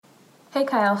Hey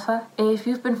Chi Alpha, if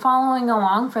you've been following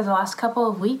along for the last couple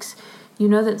of weeks, you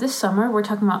know that this summer we're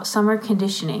talking about summer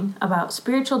conditioning, about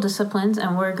spiritual disciplines,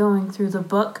 and we're going through the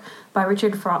book by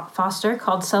Richard Foster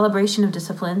called Celebration of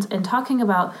Disciplines and talking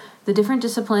about the different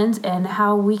disciplines and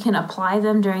how we can apply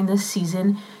them during this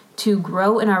season to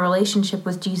grow in our relationship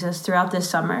with Jesus throughout this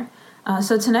summer.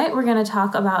 So tonight we're going to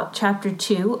talk about chapter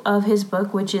 2 of his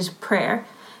book, which is prayer.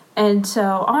 And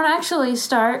so I want to actually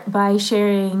start by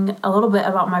sharing a little bit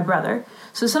about my brother.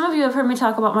 So some of you have heard me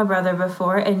talk about my brother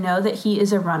before and know that he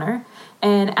is a runner.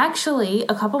 And actually,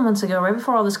 a couple months ago, right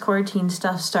before all this quarantine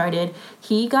stuff started,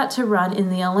 he got to run in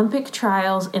the Olympic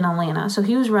trials in Atlanta. So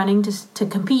he was running to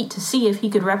compete to see if he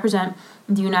could represent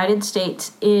the United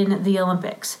States in the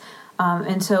Olympics.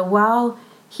 And so while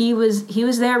he was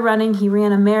there running, he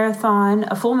ran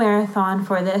a full marathon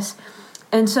for this.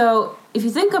 And so if you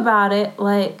think about it,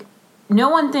 no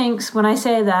one thinks when I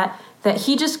say that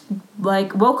he just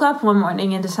woke up one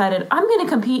morning and decided, I'm going to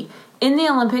compete in the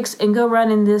Olympics and go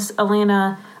run in this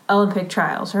Atlanta Olympic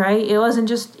trials, right? It wasn't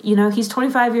just, he's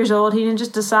 25 years old. He didn't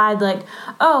just decide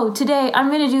today I'm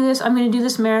going to do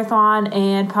this marathon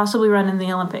and possibly run in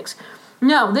the Olympics.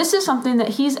 No, this is something that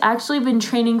he's actually been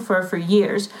training for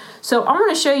years. So I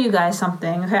want to show you guys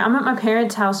something. Okay, I'm at my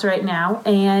parents' house right now,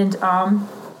 and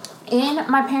in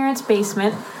my parents'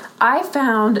 basement, I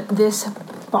found this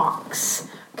box.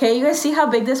 Okay, you guys see how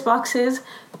big this box is?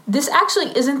 This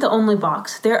actually isn't the only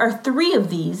box. There are 3 of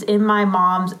these in my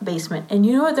mom's basement. And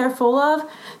you know what they're full of?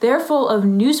 They're full of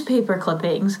newspaper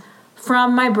clippings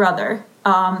from my brother.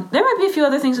 There might be a few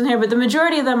other things in here, but the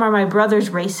majority of them are my brother's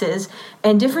races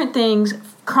and different things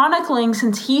chronicling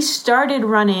since he started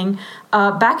running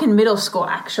back in middle school,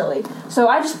 actually. So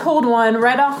I just pulled one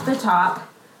right off the top.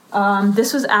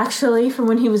 This was actually from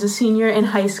when he was a senior in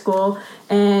high school,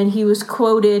 and he was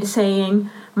quoted saying,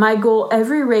 "My goal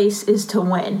every race is to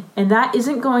win, and that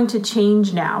isn't going to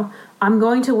change now. I'm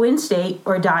going to win state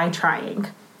or die trying."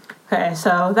 Okay,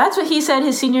 so that's what he said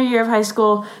his senior year of high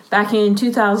school back in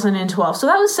 2012. So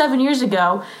that was 7 years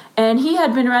ago, and he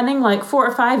had been running 4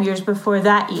 or 5 years before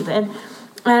that even.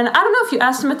 And I don't know if you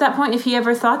asked him at that point if he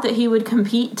ever thought that he would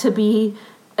compete to be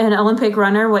an Olympic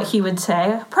runner, what he would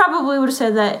say. Probably would have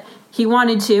said that he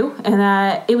wanted to and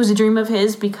that it was a dream of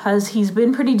his because he's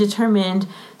been pretty determined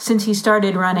since he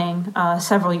started running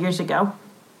several years ago.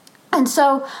 And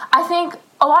so I think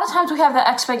a lot of times we have that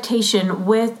expectation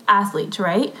with athletes,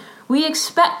 right? We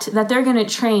expect that they're going to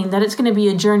train, that it's going to be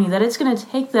a journey, that it's going to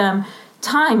take them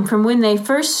time from when they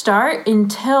first start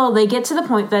until they get to the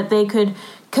point that they could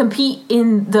compete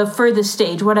in the furthest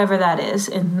stage, whatever that is.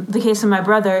 In the case of my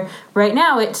brother, right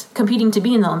now it's competing to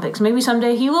be in the Olympics. Maybe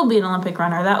someday he will be an Olympic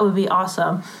runner. That would be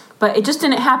awesome. But it just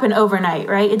didn't happen overnight,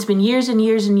 right? It's been years and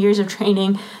years and years of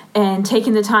training and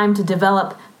taking the time to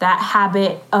develop that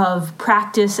habit of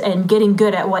practice and getting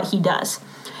good at what he does.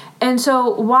 And so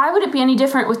why would it be any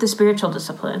different with the spiritual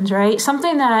disciplines, right?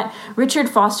 Something that Richard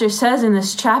Foster says in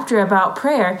this chapter about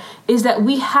prayer is that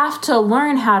we have to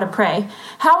learn how to pray.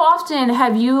 How often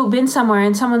have you been somewhere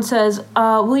and someone says,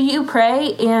 will you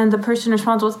pray? And the person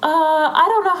responds with, I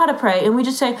don't know how to pray. And we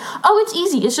just say, oh, it's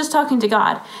easy. It's just talking to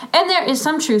God. And there is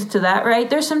some truth to that, right?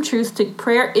 There's some truth to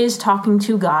prayer is talking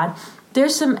to God.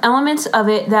 There's some elements of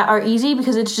it that are easy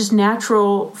because it's just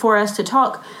natural for us to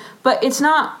talk. But it's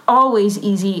not always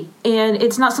easy, and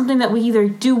it's not something that we either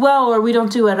do well or we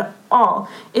don't do at all.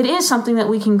 It is something that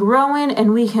we can grow in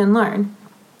and we can learn.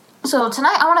 So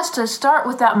tonight I want us to start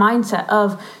with that mindset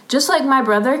of just like my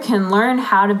brother can learn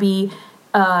how to be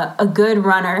a good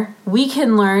runner, we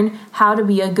can learn how to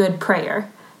be a good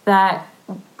prayer. That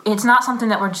it's not something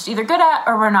that we're just either good at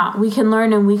or we're not. We can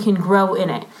learn and we can grow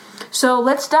in it. So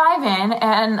let's dive in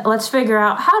and let's figure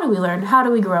out, how do we learn? How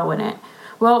do we grow in it?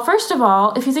 Well, first of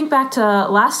all, if you think back to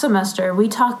last semester, we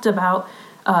talked about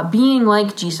being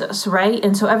like Jesus, right?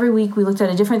 And so every week we looked at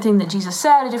a different thing that Jesus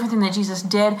said, a different thing that Jesus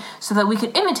did, so that we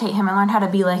could imitate him and learn how to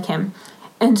be like him.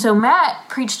 And so Matt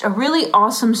preached a really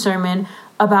awesome sermon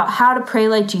about how to pray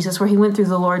like Jesus, where he went through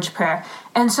the Lord's Prayer.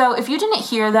 And so if you didn't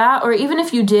hear that, or even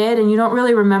if you did and you don't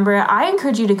really remember it, I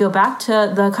encourage you to go back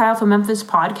to the Chi Alpha Memphis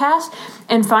podcast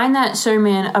and find that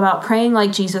sermon about praying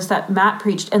like Jesus that Matt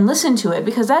preached and listen to it,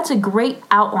 because that's a great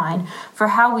outline for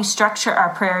how we structure our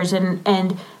prayers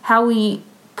and how we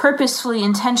purposefully,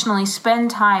 intentionally spend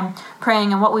time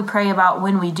praying and what we pray about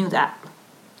when we do that.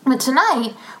 But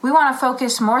tonight, we want to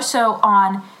focus more so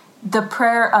on the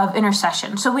prayer of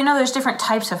intercession. So we know there's different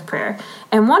types of prayer,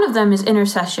 and one of them is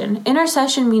intercession.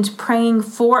 Intercession means praying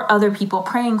for other people,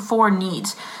 praying for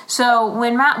needs. So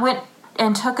when Matt went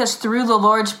and took us through the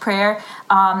Lord's Prayer,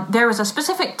 there was a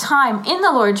specific time in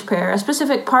the Lord's Prayer, a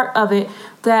specific part of it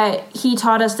that he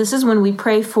taught us. This is when we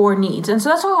pray for needs. And so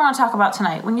that's what we want to talk about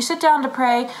tonight. When you sit down to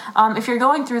pray, if you're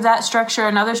going through that structure,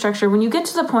 another structure, when you get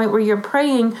to the point where you're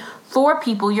praying for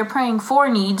people, you're praying for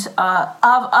needs of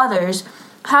others,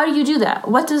 how do you do that?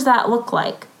 What does that look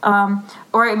like?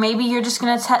 Or maybe you're just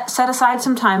going to set aside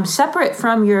some time separate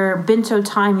from your Bento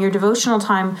time, your devotional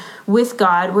time with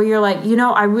God, where you're like,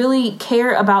 I really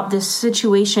care about this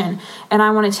situation and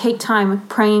I want to take time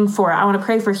praying for it. I want to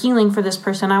pray for healing for this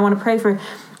person. I want to pray for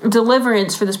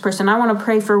deliverance for this person. I want to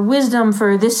pray for wisdom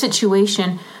for this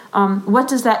situation. What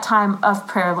does that time of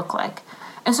prayer look like?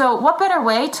 And so what better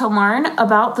way to learn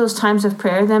about those times of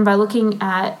prayer than by looking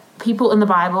at people in the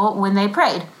Bible when they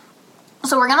prayed?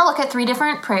 So we're going to look at 3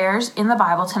 different prayers in the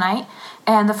Bible tonight.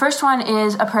 And the first one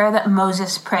is a prayer that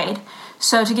Moses prayed.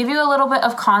 So to give you a little bit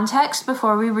of context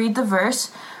before we read the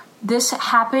verse, this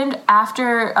happened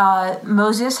after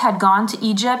Moses had gone to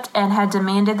Egypt and had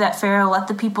demanded that Pharaoh let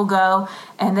the people go.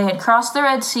 And they had crossed the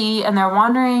Red Sea and they're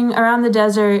wandering around the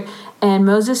desert. And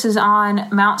Moses is on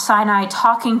Mount Sinai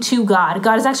talking to God.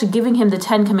 God is actually giving him the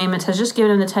 10 Commandments, has just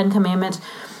given him the 10 Commandments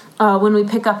when we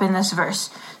pick up in this verse.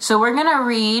 So we're going to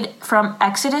read from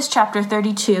Exodus chapter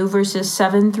 32, verses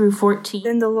 7 through 14.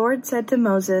 Then the Lord said to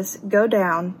Moses, "Go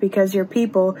down, because your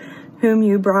people, whom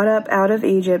you brought up out of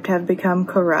Egypt, have become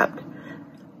corrupt.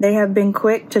 They have been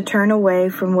quick to turn away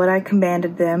from what I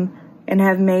commanded them, and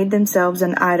have made themselves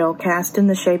an idol cast in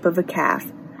the shape of a calf.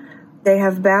 They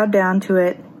have bowed down to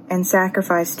it and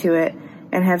sacrificed to it,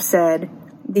 and have said,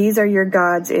 'These are your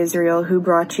gods, Israel, who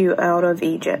brought you out of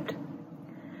Egypt.'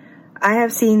 I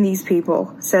have seen these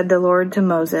people," said the Lord to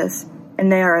Moses,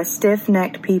 "and they are a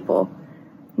stiff-necked people.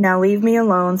 Now leave me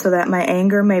alone so that my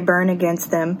anger may burn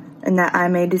against them, and that I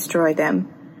may destroy them.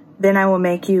 Then I will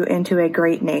make you into a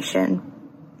great nation."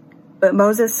 But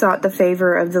Moses sought the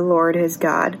favor of the Lord his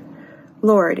God.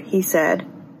 "Lord," he said,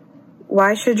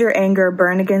 "why should your anger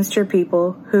burn against your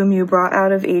people, whom you brought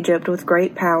out of Egypt with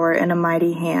great power and a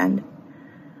mighty hand?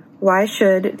 Why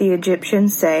should the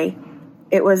Egyptians say,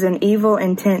 'It was an evil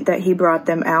intent that he brought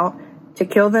them out, to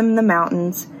kill them in the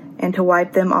mountains, and to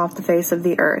wipe them off the face of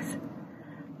the earth'?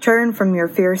 Turn from your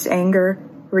fierce anger,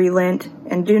 relent,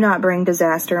 and do not bring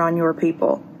disaster on your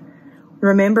people.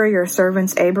 Remember your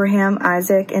servants Abraham,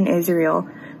 Isaac, and Israel,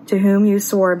 to whom you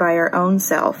swore by your own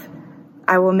self,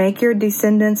 'I will make your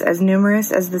descendants as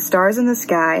numerous as the stars in the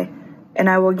sky, and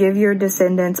I will give your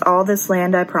descendants all this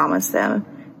land I promised them,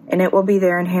 and it will be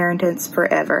their inheritance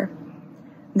forever.'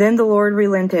 Then the Lord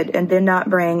relented and did not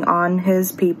bring on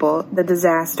his people the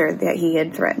disaster that he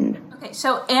had threatened." Okay,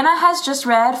 so Anna has just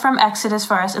read from Exodus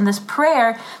for us in this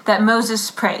prayer that Moses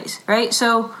prays, right?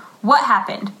 So what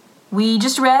happened? We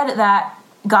just read that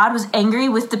God was angry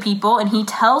with the people, and he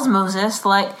tells Moses,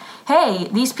 like, hey,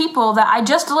 these people that I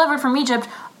just delivered from Egypt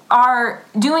are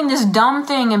doing this dumb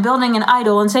thing and building an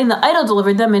idol and saying the idol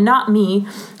delivered them and not me.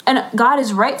 And God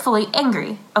is rightfully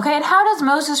angry. Okay, and how does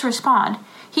Moses respond?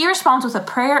 He responds with a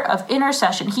prayer of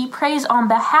intercession. He prays on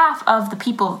behalf of the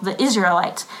people, the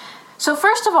Israelites. So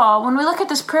first of all, when we look at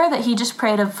this prayer that he just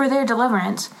prayed for their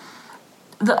deliverance,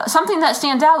 something that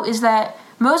stands out is that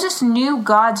Moses knew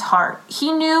God's heart.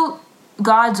 He knew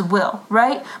God's will,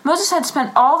 right? Moses had spent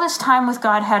all this time with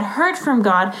God, had heard from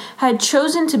God, had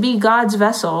chosen to be God's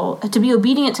vessel, to be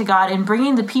obedient to God in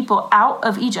bringing the people out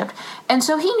of Egypt. And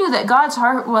so he knew that God's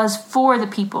heart was for the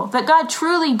people, that God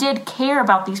truly did care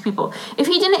about these people. If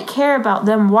he didn't care about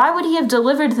them, why would he have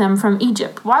delivered them from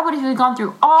Egypt? Why would he have gone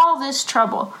through all this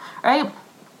trouble, right?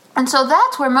 And so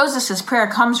that's where Moses' prayer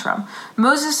comes from.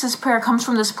 Moses' prayer comes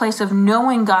from this place of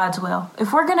knowing God's will.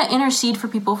 If we're going to intercede for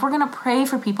people, if we're going to pray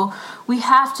for people, we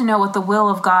have to know what the will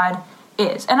of God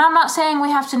is. And I'm not saying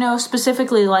we have to know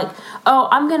specifically like, oh,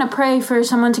 I'm going to pray for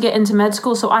someone to get into med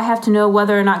school, so I have to know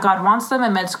whether or not God wants them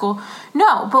in med school.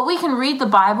 No, but we can read the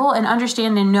Bible and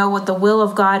understand and know what the will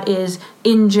of God is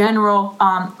in general,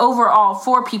 overall,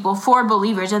 for people, for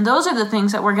believers. And those are the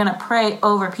things that we're going to pray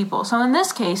over people. So in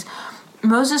this case,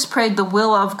 Moses prayed the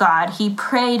will of God. He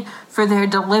prayed for their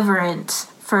deliverance,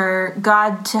 for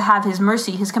God to have his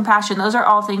mercy, his compassion. Those are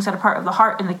all things that are part of the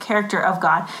heart and the character of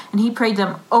God. And he prayed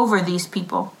them over these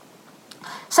people.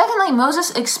 Secondly,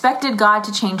 Moses expected God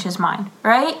to change his mind,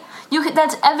 right?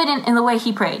 That's evident in the way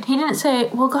he prayed. He didn't say,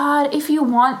 well, God, if you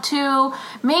want to,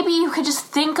 maybe you could just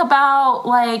think about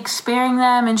like sparing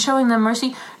them and showing them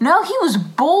mercy. No, he was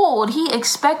bold. He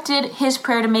expected his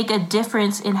prayer to make a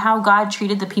difference in how God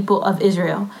treated the people of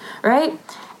Israel, right?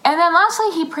 And then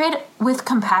lastly, he prayed with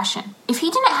compassion. If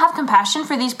he didn't have compassion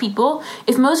for these people,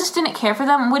 if Moses didn't care for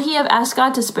them, would he have asked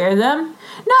God to spare them?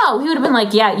 No, he would have been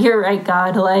like, yeah, you're right,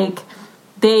 God. Like,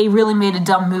 they really made a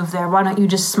dumb move there. Why don't you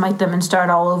just smite them and start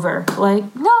all over?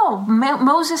 Like, no,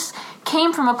 Moses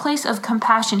came from a place of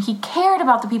compassion. He cared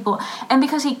about the people. And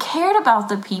because he cared about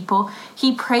the people,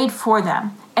 he prayed for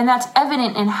them. And that's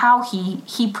evident in how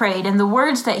he prayed and the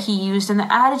words that he used and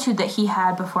the attitude that he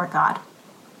had before God.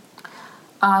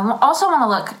 I also want to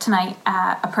look tonight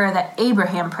at a prayer that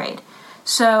Abraham prayed.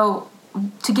 So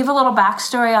to give a little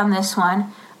backstory on this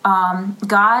one,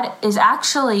 God is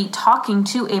actually talking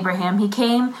to Abraham. He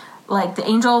came, like the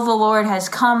angel of the Lord has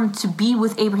come to be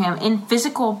with Abraham in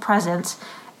physical presence.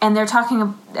 And they've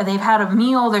had a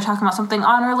meal, they're talking about something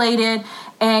unrelated.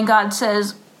 And God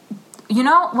says,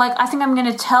 I think I'm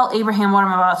going to tell Abraham what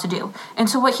I'm about to do. And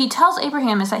so what he tells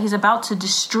Abraham is that he's about to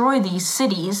destroy these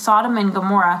cities, Sodom and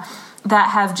Gomorrah,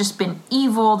 that have just been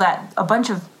evil, that a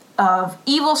bunch of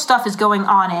evil stuff is going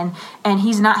on in, and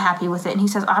he's not happy with it. And he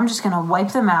says, I'm just going to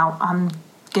wipe them out. I'm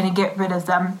going to get rid of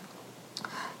them.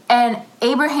 And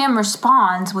Abraham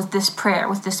responds with this prayer,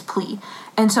 with this plea.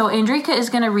 And so Andrika is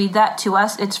going to read that to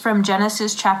us. It's from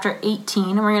Genesis chapter 18,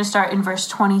 and we're going to start in verse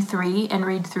 23 and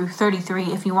read through 33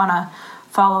 if you want to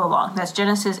follow along. That's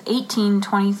Genesis 18,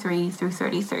 23 through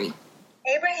 33.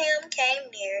 Abraham came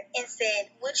near and said,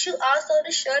 would you also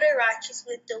destroy the righteous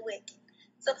with the wicked?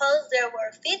 Suppose there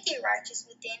were 50 righteous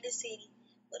within the city.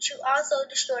 Would you also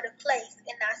destroy the place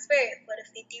and not spare it for the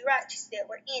 50 righteous that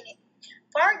were in it?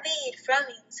 Far be it from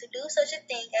you to do such a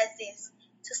thing as this,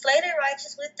 to slay the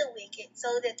righteous with the wicked, so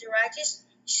that the righteous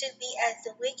should be as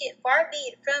the wicked. Far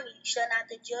be it from you, shall not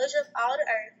the judge of all the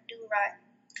earth do right?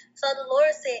 So the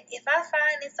Lord said, if I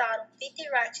find in Sodom 50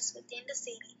 righteous within the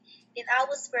city, then I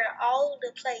will spare all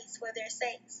the place for their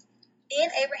sakes. Then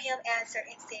Abraham answered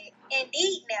and said,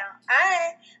 indeed now,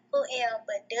 I, who am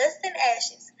but dust and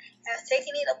ashes, have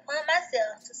taken it upon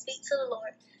myself to speak to the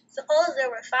Lord. Suppose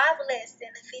there were 5 less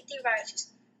than the 50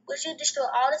 righteous. Would you destroy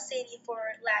all the city for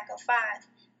lack of 5?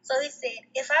 So he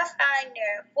said, if I find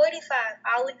there 45,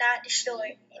 I would not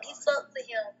destroy it. And he spoke to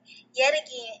him yet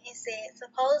again and said,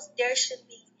 suppose there should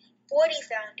be 40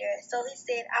 found there. So he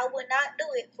said, I will not do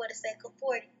it for the sake of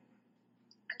 40.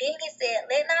 Then he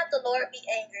said, let not the Lord be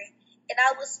angry, and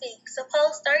I will speak.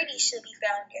 Suppose 30 should be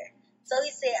found there. So he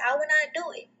said, I will not do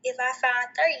it if I find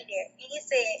 30 there. And he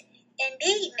said,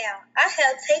 indeed now, I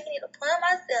have taken it upon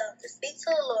myself to speak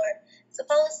to the Lord.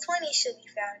 Suppose 20 should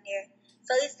be found there.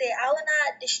 So he said, I will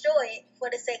not destroy it for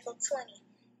the sake of 20.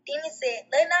 Then he said,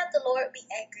 let not the Lord be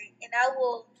angry, and I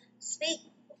will speak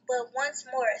but once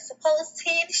more. Suppose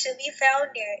 10 should be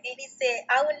found there. And he said,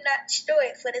 I will not destroy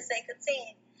it for the sake of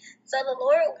 10. So the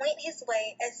Lord went his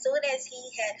way as soon as he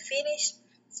had finished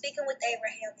speaking with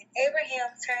Abraham, and Abraham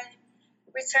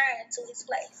returned to his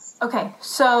place. Okay,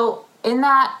 so in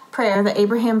that prayer that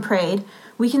Abraham prayed,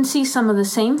 we can see some of the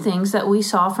same things that we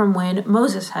saw from when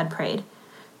Moses had prayed.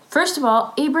 First of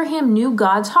all, Abraham knew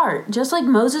God's heart. Just like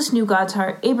Moses knew God's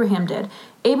heart, Abraham did.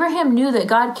 Abraham knew that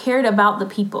God cared about the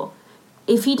people.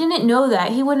 If he didn't know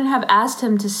that, he wouldn't have asked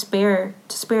him to spare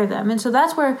them. And so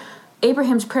that's where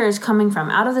Abraham's prayer is coming from,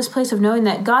 out of this place of knowing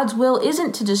that God's will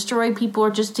isn't to destroy people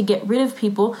or just to get rid of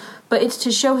people, but it's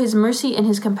to show his mercy and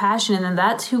his compassion, and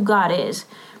that's who God is.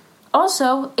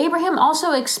 Also, Abraham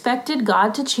also expected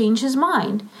God to change his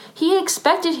mind. He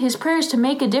expected his prayers to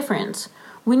make a difference.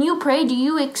 When you pray, do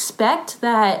you expect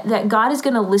that God is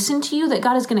going to listen to you, that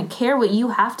God is going to care what you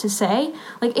have to say?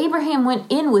 Like Abraham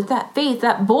went in with that faith,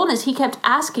 that boldness. He kept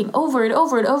asking over and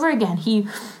over and over again. He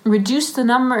reduced the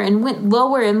number and went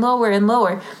lower and lower and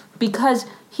lower because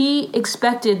he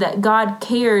expected that God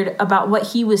cared about what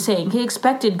he was saying. He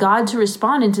expected God to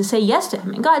respond and to say yes to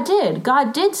him. And God did.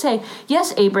 God did say,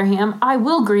 yes, Abraham, I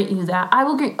will grant you that. I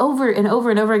will grant over and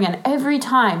over and over again. Every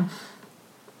time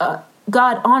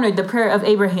God honored the prayer of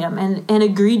Abraham and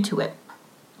agreed to it.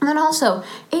 And then also,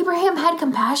 Abraham had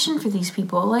compassion for these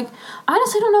people. Like, I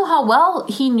honestly don't know how well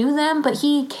he knew them, but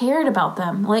he cared about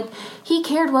them. Like, he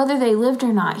cared whether they lived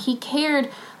or not. He cared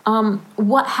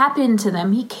what happened to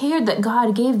them. He cared that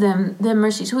God gave them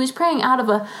mercy. So he's praying out of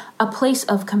a place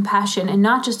of compassion and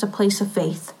not just a place of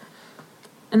faith.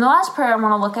 And the last prayer I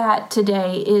want to look at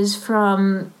today is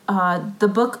from the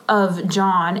book of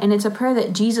John, and it's a prayer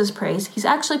that Jesus prays. He's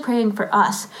actually praying for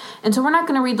us. And so we're not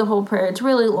going to read the whole prayer. It's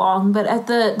really long, but at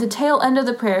the tail end of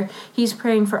the prayer, he's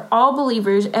praying for all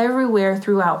believers everywhere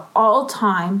throughout all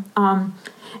time.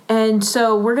 And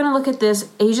so we're going to look at this.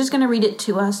 Asia's going to read it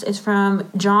to us. It's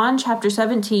from John chapter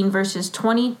 17, verses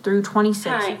 20 through 26.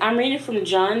 Hi, I'm reading from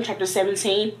John chapter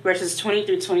 17, verses 20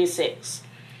 through 26.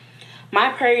 My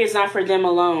prayer is not for them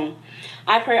alone.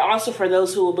 I pray also for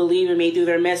those who will believe in me through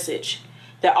their message,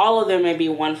 that all of them may be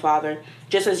one, Father,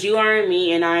 just as you are in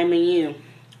me and I am in you.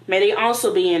 May they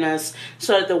also be in us,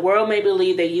 so that the world may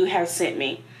believe that you have sent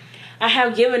me. I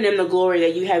have given them the glory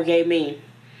that you have gave me,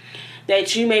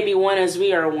 that you may be one as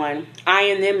we are one, I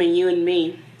in them and you in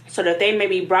me, so that they may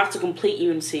be brought to complete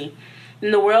unity.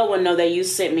 Then the world will know that you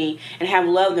sent me and have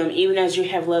loved them even as you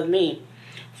have loved me.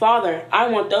 Father, I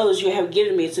want those you have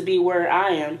given me to be where I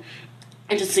am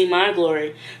and to see my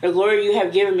glory, the glory you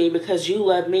have given me because you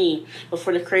loved me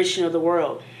before the creation of the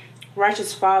world.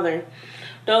 Righteous Father,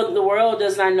 though the world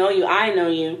does not know you, I know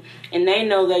you, and they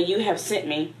know that you have sent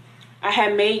me. I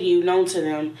have made you known to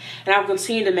them, and I will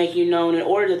continue to make you known in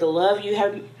order that the love you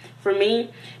have for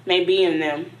me may be in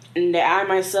them, and that I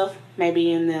myself may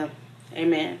be in them.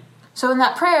 Amen. So in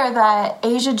that prayer that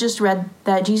Asia just read,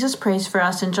 that Jesus prays for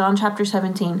us in John chapter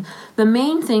 17, the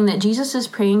main thing that Jesus is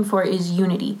praying for is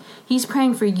unity. He's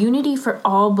praying for unity for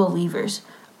all believers.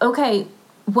 Okay,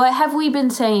 what have we been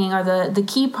saying are the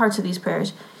key parts of these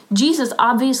prayers? Jesus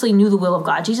obviously knew the will of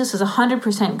God. Jesus is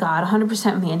 100% God,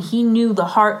 100% man. He knew the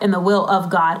heart and the will of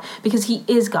God because he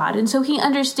is God. And so he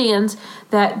understands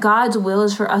that God's will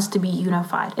is for us to be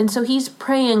unified. And so he's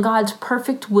praying God's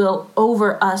perfect will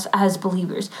over us as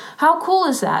believers. How cool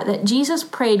is that? That Jesus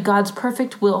prayed God's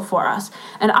perfect will for us.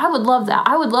 And I would love that.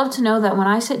 I would love to know that when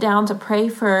I sit down to pray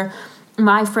for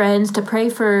my friends, to pray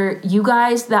for you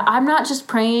guys, that I'm not just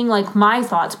praying like my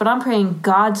thoughts, but I'm praying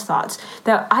God's thoughts,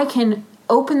 that I can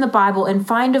open the Bible and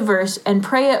find a verse and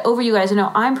pray it over you guys and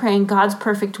know I'm praying God's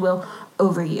perfect will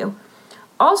over you.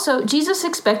 Also, Jesus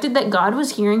expected that God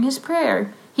was hearing his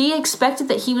prayer. He expected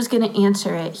that he was going to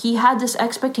answer it. He had this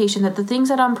expectation that the things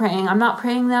that I'm praying, I'm not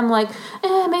praying them like,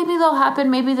 maybe they'll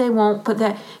happen, maybe they won't, but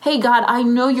that, hey, God, I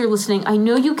know you're listening. I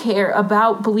know you care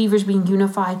about believers being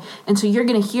unified, and so you're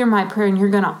going to hear my prayer and you're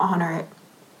going to honor it.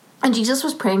 And Jesus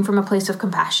was praying from a place of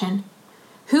compassion.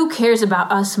 Who cares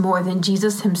about us more than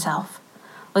Jesus himself?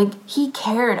 Like, he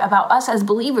cared about us as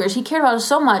believers. He cared about us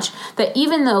so much that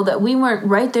even though that we weren't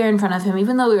right there in front of him,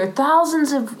 even though we were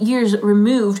thousands of years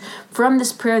removed from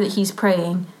this prayer that he's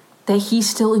praying, that he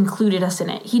still included us in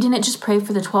it. He didn't just pray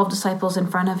for the 12 disciples in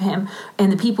front of him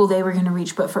and the people they were going to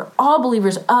reach, but for all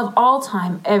believers of all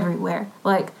time, everywhere.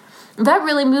 Like, that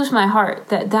really moves my heart,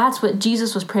 that that's what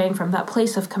Jesus was praying from, that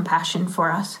place of compassion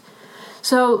for us.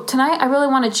 So tonight, I really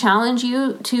want to challenge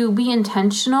you to be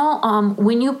intentional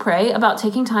when you pray about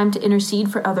taking time to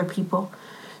intercede for other people.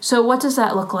 So what does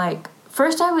that look like?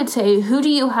 First, I would say, who do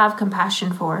you have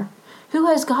compassion for? Who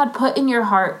has God put in your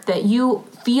heart that you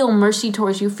feel mercy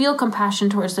towards, you feel compassion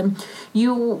towards them?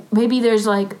 Maybe there's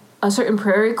like a certain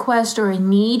prayer request or a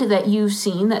need that you've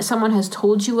seen that someone has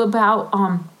told you about,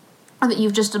 or that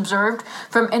you've just observed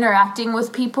from interacting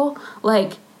with people.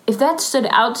 Like, if that stood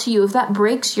out to you, if that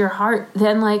breaks your heart,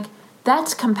 then like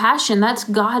that's compassion. That's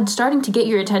God starting to get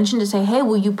your attention to say, hey,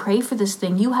 will you pray for this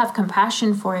thing? You have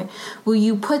compassion for it. Will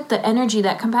you put the energy,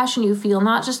 that compassion you feel,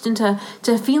 not just into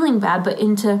feeling bad, but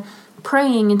into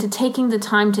praying, into taking the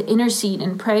time to intercede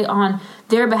and pray on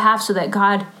their behalf so that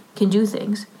God can do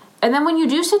things. And then when you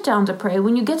do sit down to pray,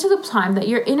 when you get to the time that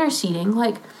you're interceding,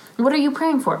 like, what are you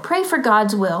praying for? Pray for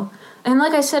God's will. And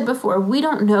like I said before, we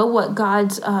don't know what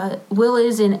God's will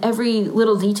is in every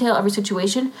little detail, every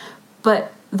situation,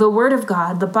 but the Word of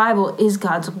God, the Bible, is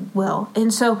God's will.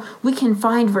 And so we can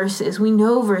find verses, we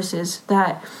know verses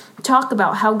that talk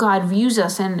about how God views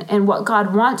us and what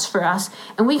God wants for us,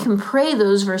 and we can pray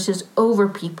those verses over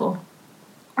people.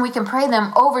 We can pray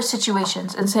them over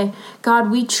situations and say,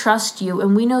 God, we trust you,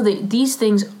 and we know that these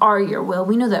things are your will.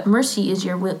 We know that mercy is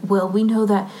your will. We know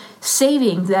that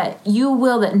saving, that you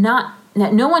will that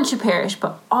no one should perish,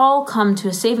 but all come to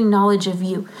a saving knowledge of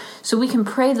you. So we can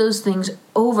pray those things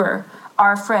over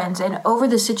our friends and over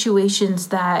the situations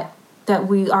that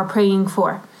we are praying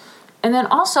for. And then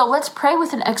also, let's pray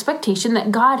with an expectation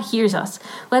that God hears us.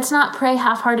 Let's not pray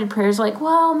half-hearted prayers like,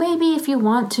 well, maybe if you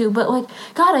want to, but like,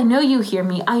 God, I know you hear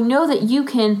me. I know that you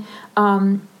can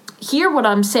hear what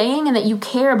I'm saying and that you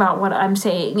care about what I'm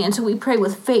saying. And so we pray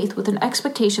with faith, with an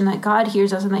expectation that God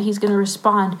hears us and that he's going to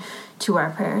respond to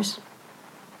our prayers.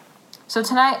 So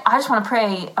tonight, I just want to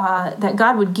pray that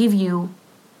God would give you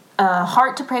a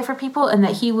heart to pray for people and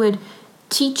that he would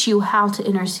teach you how to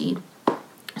intercede.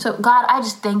 So God, I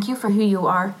just thank you for who you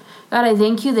are. God, I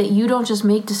thank you that you don't just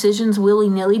make decisions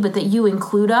willy-nilly, but that you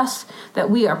include us, that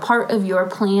we are part of your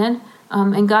plan.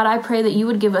 And God, I pray that you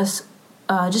would give us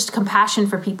just compassion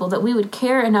for people, that we would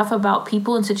care enough about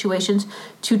people and situations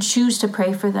to choose to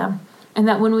pray for them. And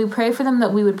that when we pray for them,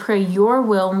 that we would pray your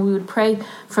will, and we would pray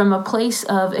from a place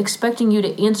of expecting you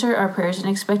to answer our prayers and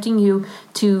expecting you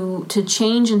to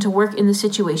change and to work in the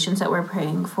situations that we're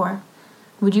praying for.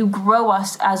 Would you grow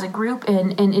us as a group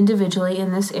and individually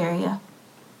in this area?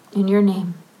 In your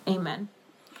name, amen.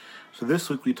 So this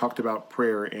week we talked about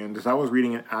prayer, and as I was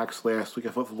reading in Acts last week, I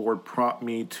felt the Lord prompt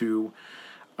me to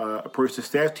approach the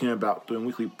staff team about doing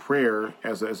weekly prayer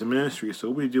as a ministry. So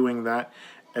we'll be doing that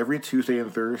every Tuesday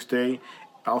and Thursday.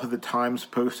 I'll have the times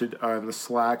posted on the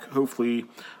Slack, hopefully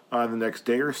the next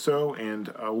day or so,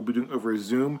 and we'll be doing over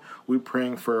Zoom. We'll be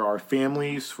praying for our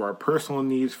families, for our personal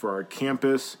needs, for our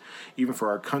campus, even for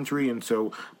our country. And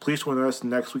so please join us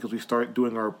next week as we start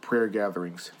doing our prayer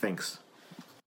gatherings. Thanks.